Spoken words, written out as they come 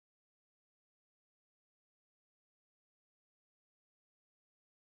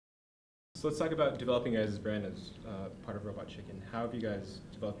So let's talk about developing your guys' brand as part of Robot Chicken. How have you guys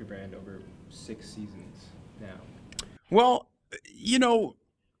developed your brand over 6 seasons now? Well, you know,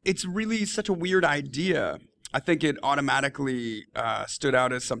 it's really such a weird idea. I think it automatically stood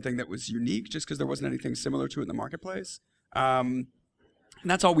out as something that was unique just because there wasn't anything similar to it in the marketplace. And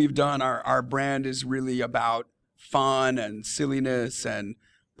that's all we've done. Our brand is really about fun and silliness and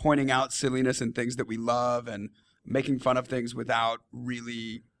pointing out silliness and things that we love and making fun of things without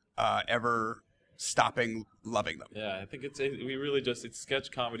really ever stopping loving them. Yeah, I think it's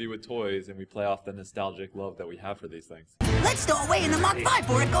sketch comedy with toys, and we play off the nostalgic love that we have for these things. Let's stow away in the Mach 5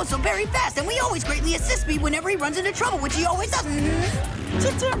 for it goes so very fast, and we always greatly assist me whenever he runs into trouble, which he always does.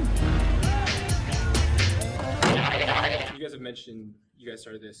 Chit-chim. You guys have mentioned you guys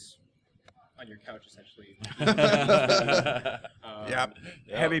started this on your couch, essentially. Yep.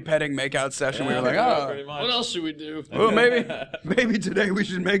 Heavy petting makeout session. We were like, oh, what else should we do? well, maybe today we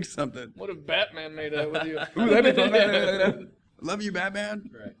should make something. What if Batman made out with you? Ooh, that'd be fun. Love you, Batman.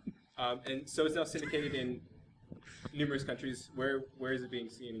 Right. And so it's now syndicated in numerous countries. Where is it being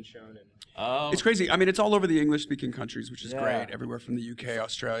seen and shown? And It's crazy. I mean, it's all over the English-speaking countries, which is great. Everywhere from the UK,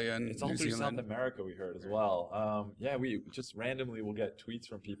 Australia, and it's all New through Zealand. South America, we heard as well. Yeah, we just randomly will get tweets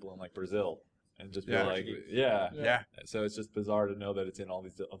from people in like Brazil. And just be like, So it's just bizarre to know that it's in all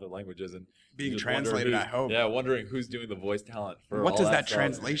these other languages and being translated, I hope. Yeah, wondering who's doing the voice talent for what all does that stuff.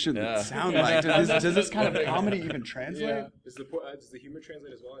 translation sound like? Does this kind of comedy even translate? Yeah. Does the humor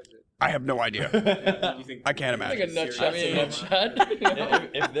translate as well? Is it? I have no idea. You think I can't imagine. Like a nutshot.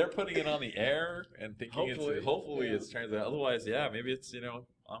 if they're putting it on the air and thinking hopefully it's translated. Otherwise, maybe it's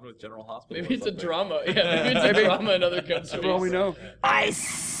on with General Hospital. Maybe it's a drama. Yeah, maybe it's a drama in other countries. For all we know. I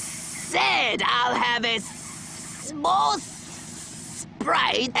said I'll have a small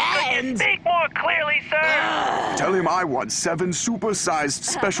Sprite and... Speak more clearly, sir! Tell him I want 7 super-sized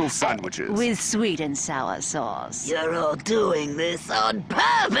special sandwiches. with sweet and sour sauce. You're all doing this on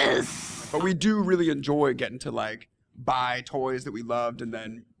purpose! But we do really enjoy getting to like buy toys that we loved and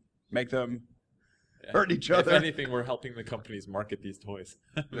then make them hurt each other. If anything, we're helping the companies market these toys,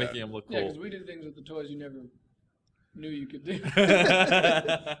 making them look cool. Yeah, because we do things with the toys you never knew you could do.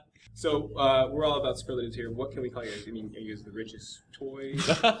 So we're all about superlatives here. What can we call you guys? I mean, are you guys the richest toy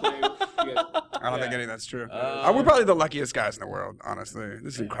player? I don't think any of that's true. We're probably the luckiest guys in the world, honestly.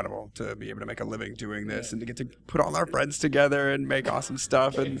 This is incredible to be able to make a living doing this and to get to put all our friends together and make awesome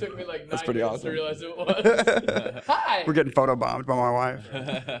stuff. And It took me like 9 that's pretty minutes awesome. to realize who it was. Hi! We're getting photobombed by my wife.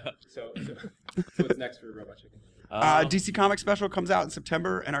 So what's next for Robot Chicken? DC Comics Special comes out in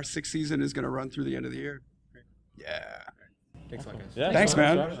September, and our 6th season is going to run through the end of the year. Yeah. Thanks a lot, guys. Yeah, Thanks,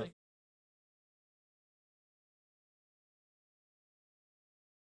 man.